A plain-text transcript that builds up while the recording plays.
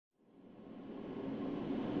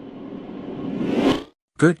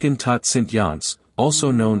Geertgen tot Sint Jans,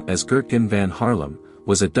 also known as Geertgen van Haarlem,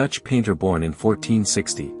 was a Dutch painter born in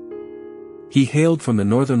 1460. He hailed from the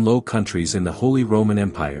northern Low Countries in the Holy Roman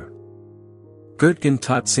Empire. Geertgen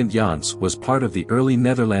tot Sint Jans was part of the early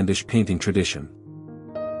Netherlandish painting tradition.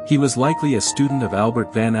 He was likely a student of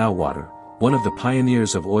Albert van Ouwater, one of the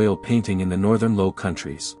pioneers of oil painting in the northern Low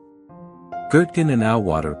Countries. Geertgen and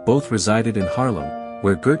Ouwater both resided in Haarlem,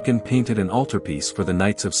 where Geertgen painted an altarpiece for the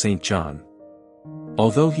Knights of St. John.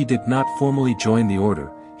 Although he did not formally join the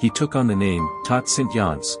order, he took on the name Tot Sint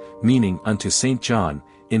Jans, meaning unto St. John,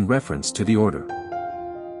 in reference to the order.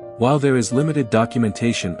 While there is limited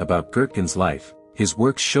documentation about Geertgen's life, his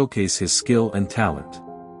works showcase his skill and talent.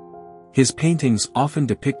 His paintings often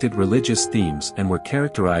depicted religious themes and were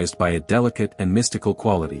characterized by a delicate and mystical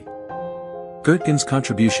quality. Geertgen's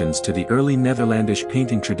contributions to the early Netherlandish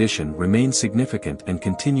painting tradition remain significant and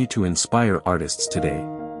continue to inspire artists today.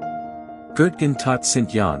 Geertgen tot Sint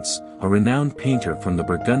Jans, a renowned painter from the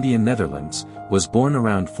Burgundian Netherlands, was born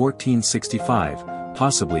around 1465,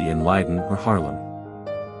 possibly in Leiden or Haarlem.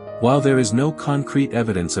 While there is no concrete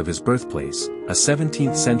evidence of his birthplace, a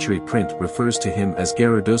 17th-century print refers to him as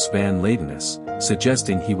Gerardus van Leidenus,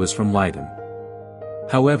 suggesting he was from Leiden.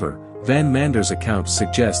 However, Van Mander's account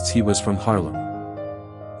suggests he was from Haarlem.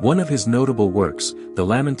 One of his notable works, The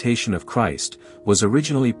Lamentation of Christ, was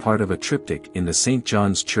originally part of a triptych in the St.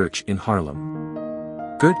 John's Church in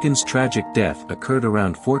Haarlem. Geertgen's tragic death occurred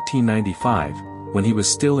around 1495, when he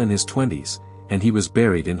was still in his 20s, and he was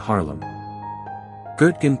buried in Haarlem.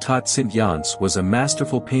 Geertgen tot Sint Jans was a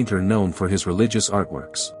masterful painter known for his religious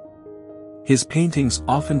artworks. His paintings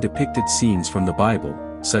often depicted scenes from the Bible,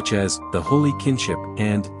 such as the Holy Kinship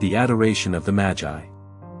and the Adoration of the Magi.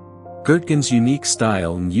 Geertgen's unique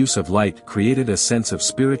style and use of light created a sense of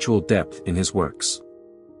spiritual depth in his works.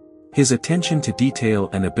 His attention to detail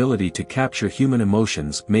and ability to capture human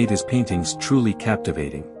emotions made his paintings truly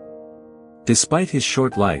captivating. Despite his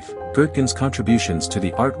short life, Geertgen's contributions to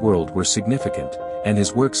the art world were significant, and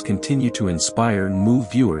his works continue to inspire and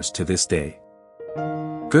move viewers to this day.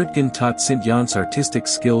 Geertgen tot Sint Jans' artistic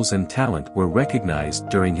skills and talent were recognized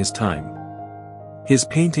during his time. His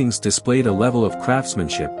paintings displayed a level of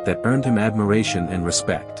craftsmanship that earned him admiration and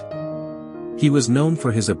respect. He was known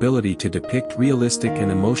for his ability to depict realistic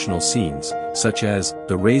and emotional scenes, such as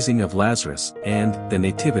The Raising of Lazarus and The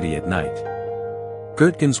Nativity at Night.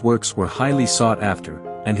 Geertgen's works were highly sought after,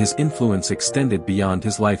 and his influence extended beyond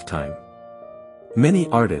his lifetime. Many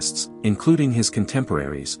artists, including his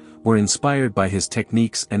contemporaries, were inspired by his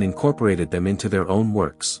techniques and incorporated them into their own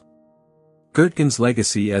works. Geertgen's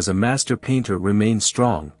legacy as a master painter remains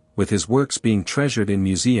strong, with his works being treasured in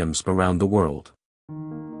museums around the world.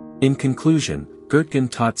 In conclusion,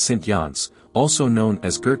 Geertgen tot Sint Jans, also known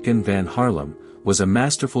as Geertgen van Haarlem, was a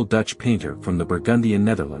masterful Dutch painter from the Burgundian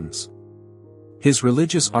Netherlands. His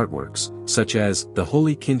religious artworks, such as The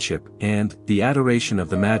Holy Kinship and The Adoration of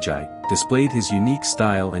the Magi, displayed his unique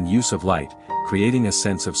style and use of light, creating a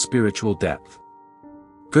sense of spiritual depth.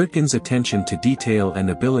 Geertgen's attention to detail and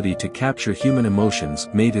ability to capture human emotions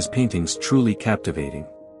made his paintings truly captivating.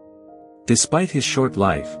 Despite his short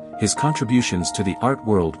life, his contributions to the art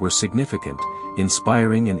world were significant,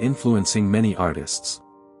 inspiring and influencing many artists.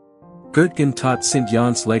 Geertgen tot Sint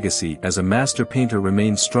Jans' legacy as a master painter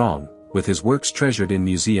remains strong, with his works treasured in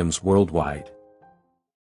museums worldwide.